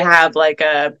necessarily have like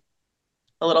a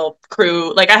little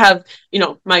crew. Like I have,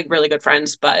 my really good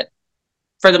friends, but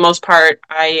for the most part,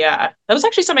 that was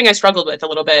actually something I struggled with a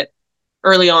little bit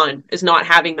early on, is not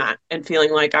having that and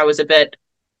feeling like I was a bit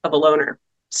of a loner.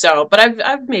 So, but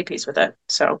I've made peace with it.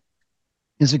 So,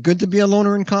 Is it good to be a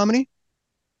loner in comedy?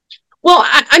 well,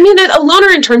 I mean, a loner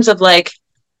in terms of like,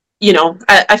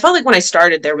 I felt like when I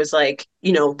started, there was like,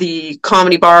 the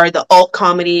comedy bar, the alt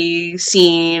comedy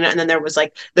scene, and then there was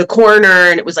like the corner,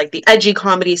 and it was like the edgy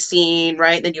comedy scene,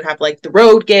 right? And then you have like the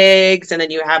road gigs, and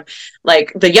then you have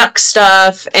like the yuck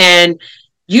stuff. And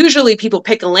usually people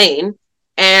pick a lane.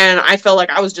 And I felt like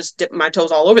I was just dipping my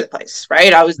toes all over the place,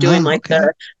 right? I was doing Ah, like okay.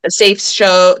 the safe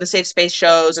space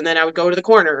shows, and then I would go to the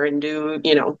corner and do,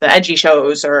 the edgy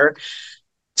shows or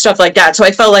stuff like that. So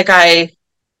I felt like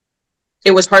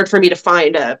it was hard for me to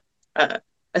find a,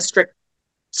 a strict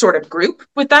sort of group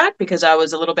with that because I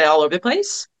was a little bit all over the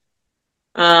place.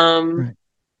 Um, Right.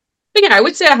 but yeah, I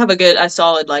would say I have a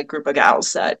solid like group of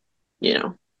gals that, you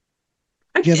know,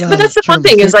 But Do you have that's a the sort fun of a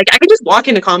thing is favorite? like I can just walk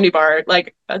in a comedy bar.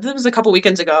 Like this was a couple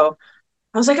weekends ago.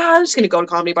 I was like, oh, I'm just gonna go to a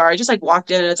comedy bar. I just like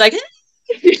walked in and it's like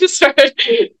you just started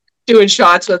doing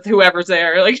shots with whoever's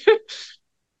there. Like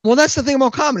Well, that's the thing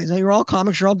about comedies. You're all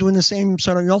comics. You're all doing the same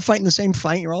sort of. You're all fighting the same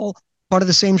fight. You're all part of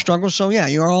the same struggle. So yeah,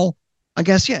 you're all. I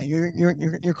guess yeah,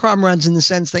 you're comrades in the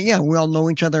sense that yeah, we all know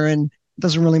each other, and it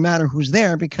doesn't really matter who's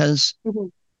there because mhm,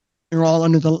 you're all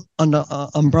under the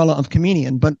umbrella of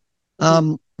comedian. But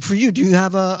mhm. for you, do you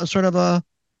have a sort of a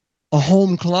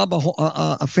home club,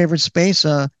 a favorite space,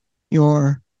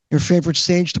 your favorite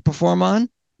stage to perform on?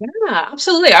 Yeah,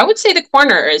 absolutely. I would say the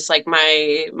corner is like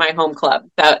my home club.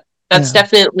 That's Yeah,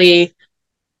 definitely,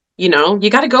 you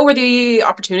got to go where the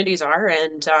opportunities are,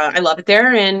 and I love it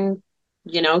there. And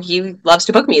he loves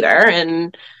to book me there,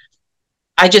 and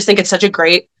I just think it's such a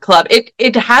great club.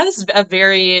 It has a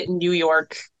very New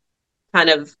York kind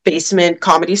of basement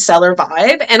comedy cellar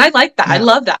vibe, and I like that. I yeah,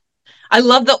 love that. I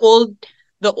love the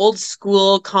old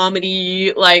school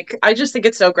comedy. Like I just think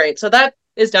it's so great. So that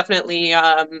is definitely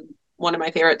one of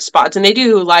my favorite spots. And they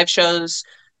do live shows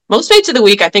most nights of the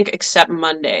week, I think, except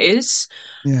Mondays.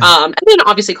 yeah. And then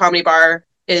obviously Comedy Bar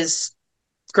is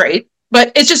great,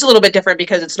 but it's just a little bit different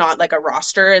because it's not like a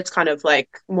roster. It's kind of like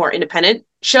more independent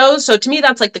shows. So to me,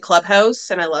 that's like the clubhouse,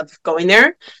 and I love going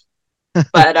there.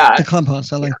 But The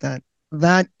clubhouse, I yeah. like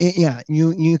that. Yeah,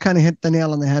 you kind of hit the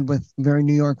nail on the head with very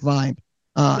New York vibe.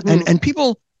 And Mhm.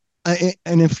 people,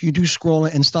 and if you do scroll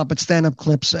and stop at stand up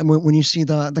clips, and when you see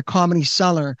the comedy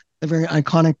cellar, the very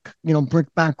iconic brick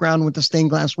background with the stained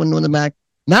glass window in the back,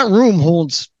 that room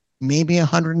holds maybe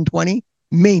 120,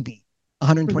 maybe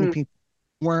 120 Mhm. people.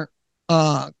 Where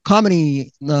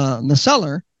comedy the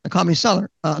cellar, the comedy cellar,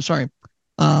 sorry,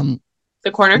 um,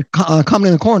 The corner. comedy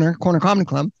in the corner comedy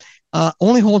club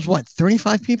only holds what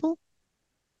 35 people.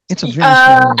 It's a very small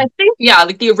I room. think yeah,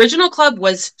 like the original club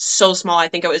was so small. I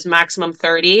think it was maximum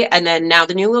 30, and then now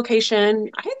the new location,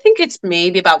 I think it's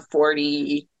maybe about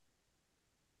 40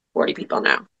 people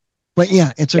now. But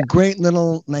yeah, it's a Yeah. great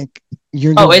little like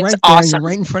you're Oh, it's right there, you're right awesome.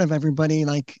 in front of everybody.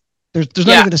 Like there's not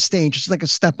Yeah. even a stage, it's like a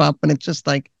step up, and it's just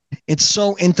like it's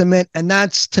so intimate. And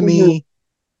that's to Mhm. me,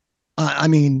 I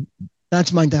mean,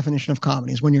 that's my definition of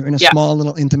comedy is when you're in a Yeah. small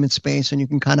little intimate space and you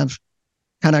can kind of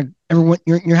everyone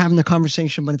you're having the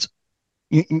conversation, but it's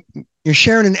you, you're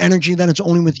sharing an energy that it's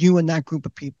only with you and that group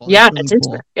of people. Yeah, That's really it's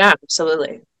intimate. cool. Yeah,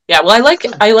 absolutely. Yeah, well,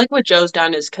 I like what Joe's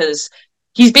done is because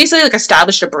he's basically like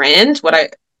established a brand.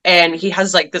 And he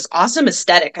has like this awesome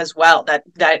aesthetic as well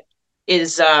that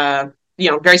is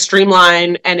very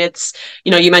streamlined, and it's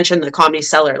you mentioned the Comedy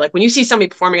Cellar. Like when you see somebody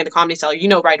performing in the Comedy Cellar, you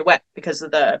know right away because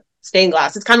of the stained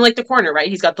glass. It's kind of like the corner, right?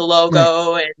 He's got the Right.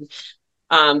 logo,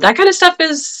 and that kind of stuff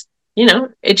is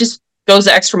it just goes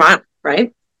the extra mile,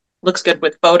 right? Looks good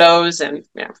with photos and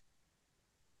yeah.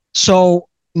 So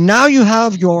now you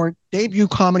have your debut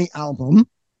comedy album,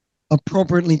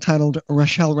 appropriately titled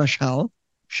Rachelle.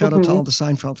 Shout out to all Mhm. the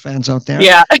Seinfeld fans out there.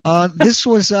 Yeah.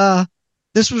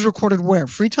 This was recorded where?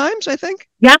 Free Times, I think.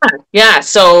 Yeah, yeah.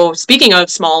 So speaking of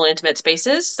small intimate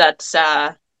spaces, that's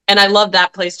and I love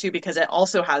that place too because it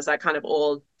also has that kind of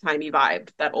old timey vibe,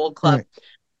 that old club. Right.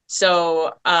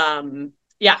 So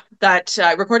yeah, that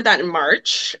I recorded that in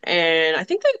March, and I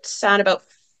think that's at about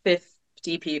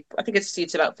 50 people. I think it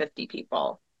seats about 50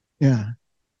 people, Yeah.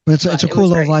 But it's but a it cool was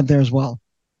little great. vibe there as well.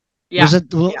 Yeah. It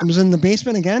Yeah. was in the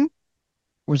basement again?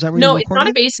 Was that where you No, it's recorded not a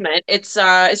it? basement. It's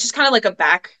just kind of like a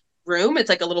back room. It's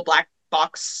like a little black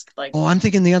box like Oh, I'm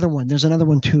thinking the other one. There's another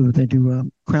one too. They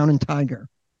do Crown and Tiger.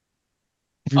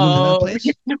 If you remember that oh, place?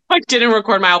 I didn't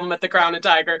record my album at the Crown and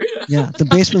Tiger. Yeah, the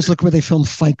basements look where they filmed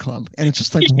Fight Club, and it's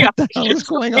just like, what Yeah. the hell is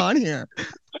going on here?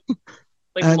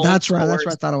 Like And mold that's right. That's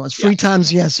what I spores. thought it was. Yeah. Free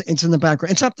Times, yes, it's in the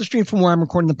background. It's up the street from where I'm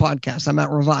recording the podcast. I'm at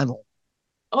Revival.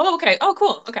 Oh, okay. Oh,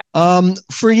 cool. Okay.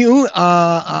 For you,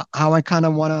 how I kind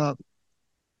of want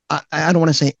to, I don't want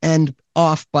to say end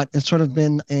off, but it's sort of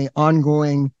been a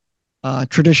ongoing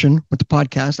tradition with the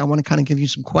podcast. I want to kind of give you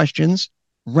some questions,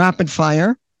 rapid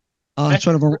fire, Okay.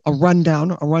 sort of a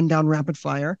rundown rapid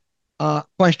fire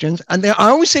questions. And I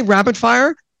always say rapid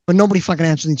fire, but nobody fucking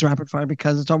answers these rapid fire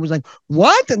because it's always like,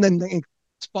 what? And then it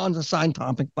spawns a side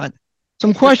topic. But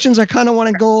some questions I kind of want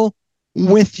to go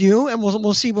with you, and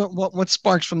we'll see what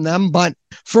sparks from them. But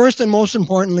first and most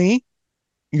importantly,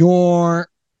 your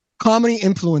comedy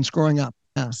influence growing up.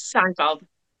 Yeah, Seinfeld.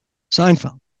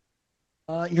 Seinfeld.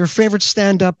 Your favorite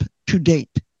stand up to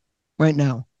date right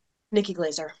now. Nikki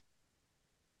Glazer.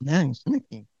 Nice.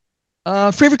 Nicky.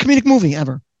 Favorite comedic movie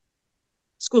ever.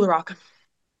 School of Rock.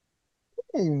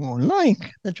 Oh,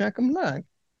 like the Jack and Black.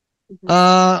 Mhm.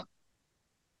 Uh,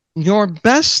 your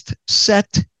best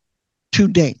set to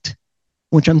date.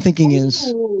 which I'm thinking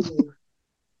is Ooh.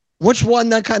 which one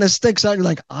that kind of sticks out. You're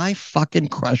like, I fucking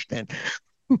crushed it.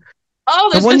 Oh,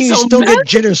 The there's one been you so still get many.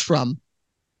 jitters from.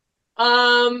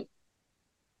 Um,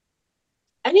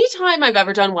 Anytime I've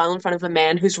ever done well in front of a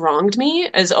man who's wronged me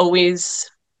is always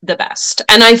the best.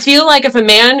 And I feel like if a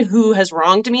man who has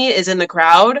wronged me is in the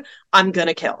crowd, I'm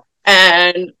gonna kill.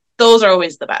 And those are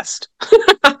always the best.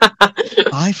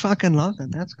 I fucking love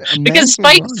it. That's good. A man Because who's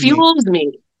spite wronged me. fuels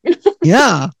me.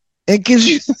 Yeah. It gives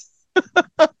you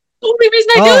The only reason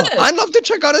I do oh, this. I'd love to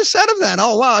check out a set of that.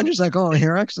 Oh wow. I'm just like, oh,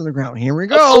 here X to the ground. Here we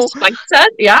A full go. spike set?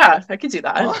 Yeah, I could do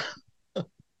that.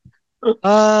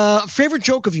 Oh. Favorite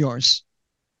joke of yours?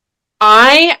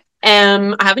 I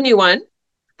have a new one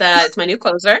that's my new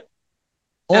closer, and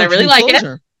Oh, I it's your really new like it,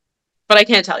 closer. but I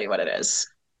can't tell you what it is.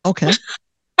 Okay.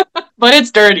 But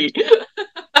it's dirty.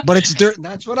 But it's dirt.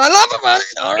 That's what I love about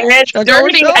it. All right. It's Check out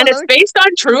dirty Rachelle. and it's based on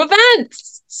true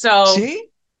events. So See?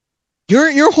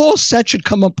 Your whole set should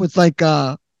come up with like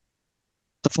the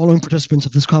following participants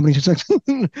of this comedy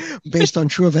section based on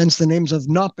true events, the names have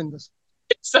not been this.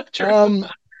 it's so true.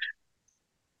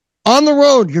 On the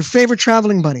road, your favorite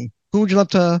traveling buddy. Who would you love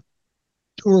to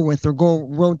tour with or go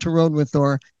road to road with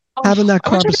or Oh, have in that I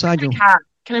wish car I could bring beside you? my cat.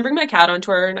 Can I bring my cat on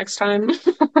tour next time?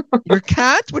 Your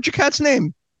cat? What's your cat's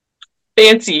name?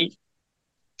 Fancy.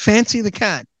 Fancy the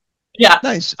cat. Yeah.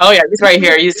 Nice. Oh yeah, he's right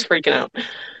here. He's freaking out.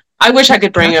 I wish I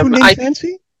could bring Cat food him. named I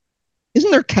Fancy?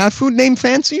 Isn't there cat food named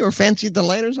Fancy or Fancy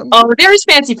Delight or something? Oh, there's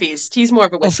Fancy Feast. He's more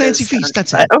of a Oh, Fancy whiskers kind Feast. of,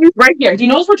 That's but it. oh, he's right here. He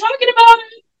knows we're talking about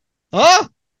it. Oh,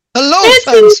 hello,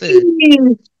 Fancy.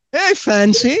 Fancy. Hey,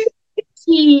 Fancy.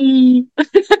 Fancy.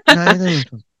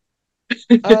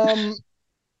 Um,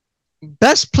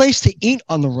 best place to eat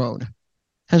on the road.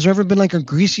 Has there ever been like a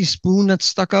greasy spoon that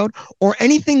stuck out or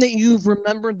anything that you've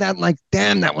remembered that like,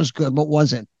 damn, that was good. What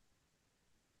was it?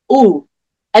 Ooh,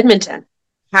 Edmonton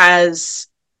has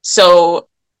so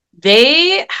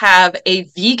they have a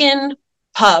vegan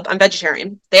pub. I'm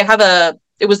vegetarian. They have a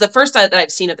it was the first that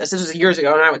I've seen of this. This was years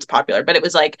ago, and now it's popular, but it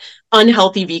was like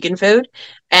unhealthy vegan food.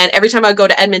 And every time I go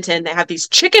to Edmonton, they have these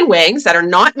chicken wings that are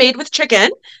not made with chicken.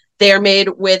 They are made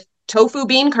with tofu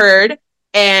bean curd,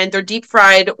 and they're deep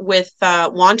fried with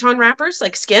wonton wrappers,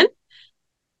 like skin.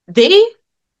 They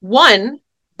won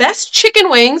best chicken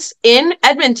wings in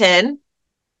Edmonton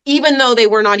even though they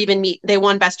were not even meat, they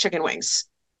won best chicken wings.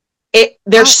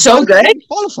 They're How so did good. they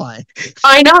qualify?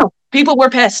 I know. People were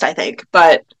pissed, I think,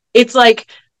 but it's like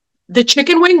the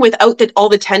chicken wing without all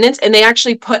the tendons, and they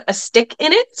actually put a stick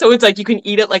in it, so it's like you can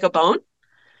eat it like a bone.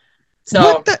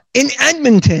 What So the in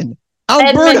Edmonton,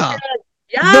 Edmonton, Alberta,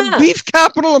 the yeah, beef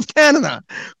capital of Canada.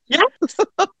 yeah,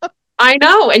 I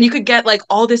know. And you could get like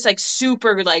all this like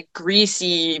super like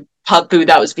greasy pub food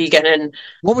that was vegan, and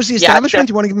What was the yeah, establishment?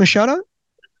 Do you want to give them a shout out?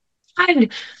 I,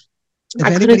 If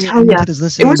I couldn't anybody in tell you. Edmonton is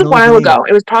It listening and was a knows the while name. ago.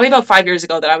 It was probably about 5 years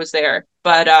ago that I was there,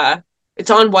 but it's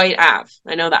on White Ave.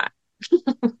 I know that.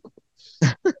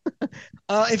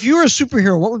 If you were a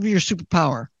superhero, what would be your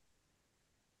superpower?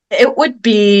 It would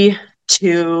be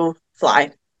to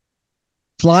fly.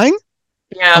 Flying?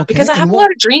 Yeah, because Okay. I have And a what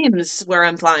lot of dreams where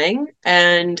I'm flying,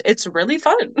 and it's really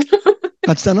fun.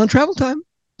 cuts down on travel time?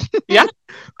 Yeah,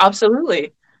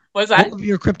 absolutely. Was What that would be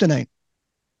your kryptonite?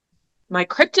 my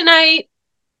kryptonite?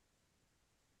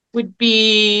 Would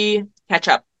be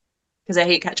ketchup because I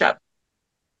hate ketchup.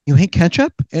 You hate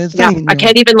ketchup? It's Yeah, not even, I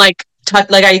can't even like touch.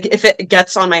 Like I, if it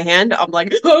gets on my hand, I'm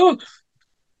like, oh.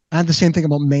 I had the same thing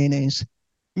about mayonnaise.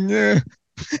 Yeah.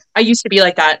 I used to be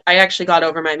like that. I actually got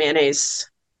over my mayonnaise.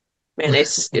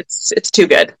 Mayonnaise, it's too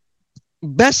good.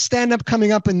 Best stand up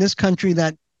coming up in this country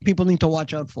that people need to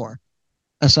watch out for,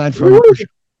 aside from Ooh,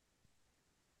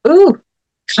 ooh,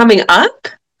 coming up.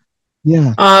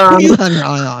 yeah. Who do you have your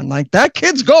eye on? Like that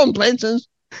kid's going places.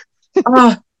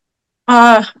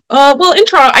 Uh, well, in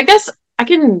Toronto, I guess I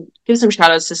can give some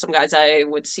shout outs to some guys I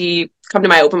would see come to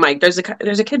my open mic. There's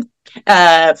a kid,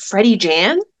 Freddie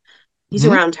Jan. He's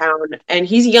Mhm. around town and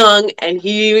he's young and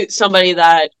he's somebody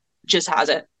that just has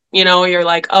it. You know, you're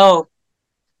like, oh,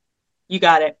 you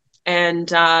got it. And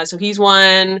so he's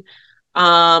one.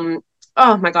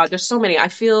 Oh my God, there's so many. I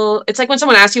feel it's like when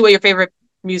someone asks you what your favorite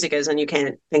music is and you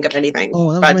can't think of anything.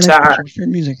 Oh, that was my But next question. Favorite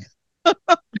music.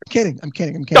 I'm kidding. I'm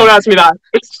kidding. I'm don't kidding. ask me that.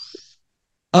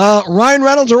 Ryan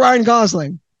Reynolds or Ryan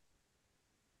Gosling?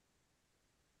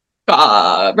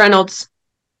 Reynolds.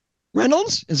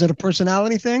 Reynolds? Is it a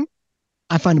personality thing?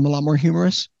 I find him a lot more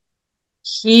humorous.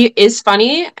 He is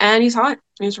funny and he's hot.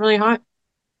 He's really hot.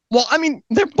 Well, I mean,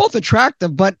 they're both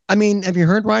attractive, but I mean, have you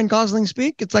heard Ryan Gosling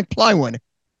speak? It's like plywood.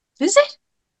 Is it?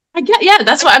 I get, yeah,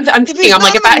 that's what I'm If thinking. he's I'm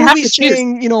like, not if in I the have movie to choose,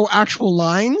 saying, actual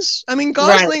lines, I mean,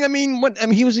 right? Gosling, I mean, what? I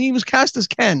mean, he was cast as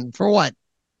Ken for what?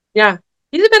 Yeah.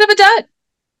 He's a bit of a dud.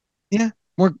 Yeah.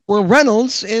 Where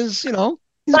Reynolds is, he's got a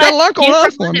But lot going he's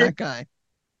on from for him, London. that guy.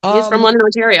 He's from Um, London,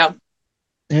 Ontario.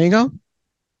 there you go.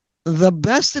 The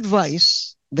best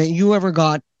advice that you ever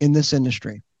got in this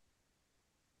industry.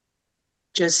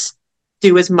 Just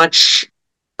do as much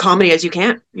comedy as you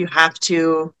can. You have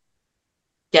to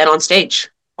get on stage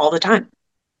all the time.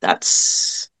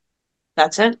 That's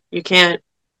that's it. You can't.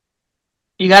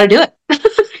 You got to do it.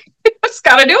 You just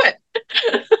got to do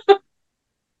it.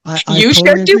 I You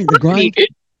totally should do agree. comedy.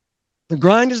 The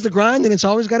grind is the grind, and it's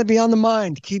always got to be on the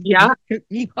mind. Yeah,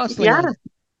 Keep hustling yeah. at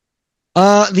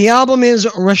it. The album is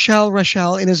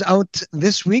Rachelle. It is out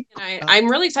this week. And I'm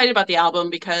really excited about the album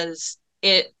because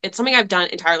it's something I've done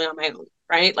entirely on my own,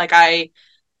 right? Like I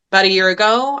about a year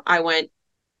ago, I went,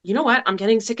 you know what? I'm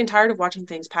getting sick and tired of watching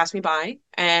things pass me by,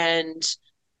 and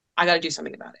I got to do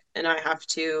something about it. And I have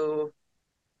to,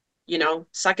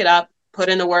 suck it up, put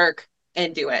in the work,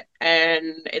 and do it. And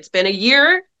it's been a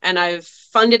year, and I've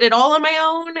funded it all on my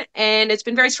own, and it's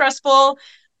been very stressful,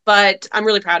 but I'm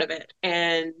really proud of it.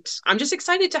 And I'm just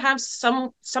excited to have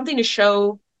something to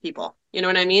show people. You know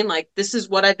what I mean? Like this is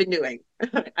what I've been doing.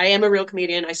 I am a real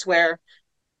comedian, I swear,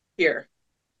 here.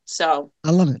 So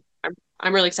I love it.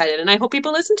 I'm really excited, and I hope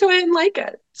people listen to it and like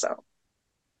it. So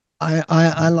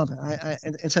I love it.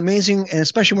 It's amazing, and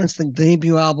especially when it's the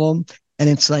debut album, and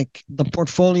it's like the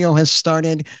portfolio has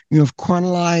started. You have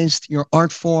chronized your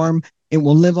art form. It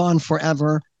will live on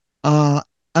forever. Uh,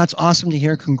 that's awesome to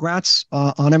hear. Congrats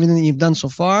on everything that you've done so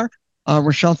far.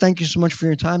 Rachelle, thank you so much for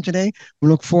your time today. We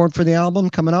look forward for the album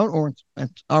coming out, or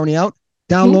it's already out.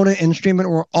 mhm. Download it and stream it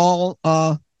where all,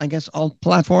 I guess, all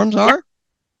platforms Yep, are.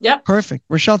 yep. Perfect.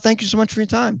 Rachelle, thank you so much for your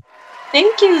time.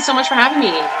 Thank you so much for having me.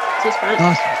 This was fun.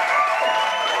 Awesome.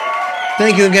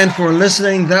 Thank you again for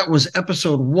listening. That was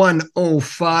episode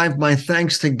 105. My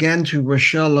thanks again to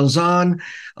Rachelle Lauzon,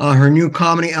 her new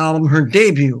comedy album, her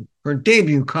debut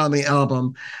comedy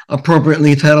album,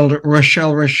 appropriately titled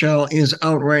Rachelle, is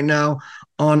out right now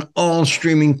on all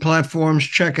streaming platforms.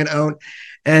 Check it out.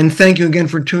 And thank you again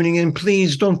for tuning in.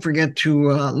 Please don't forget to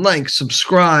like,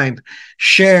 subscribe,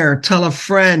 share, tell a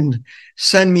friend,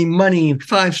 send me money,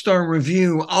 5-star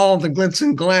review, all the glitz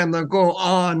and glam that go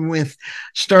on with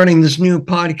starting this new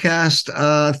podcast.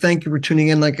 Thank you for tuning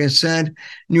in. Like I said,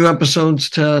 new episodes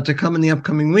to come in the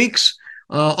upcoming weeks.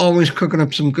 Always cooking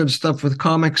up some good stuff with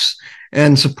comics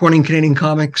and supporting Canadian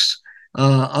comics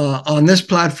on this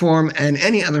platform and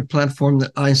any other platform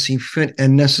that I see fit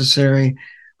and necessary.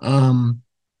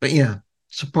 But yeah,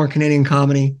 support Canadian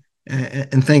comedy,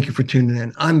 and thank you for tuning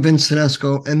in. I'm Vince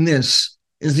Tedesco, and this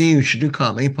is the You Should Do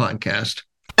Comedy podcast.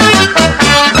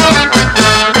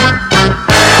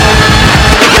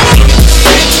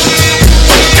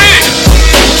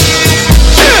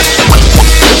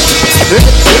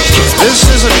 This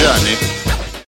is a journey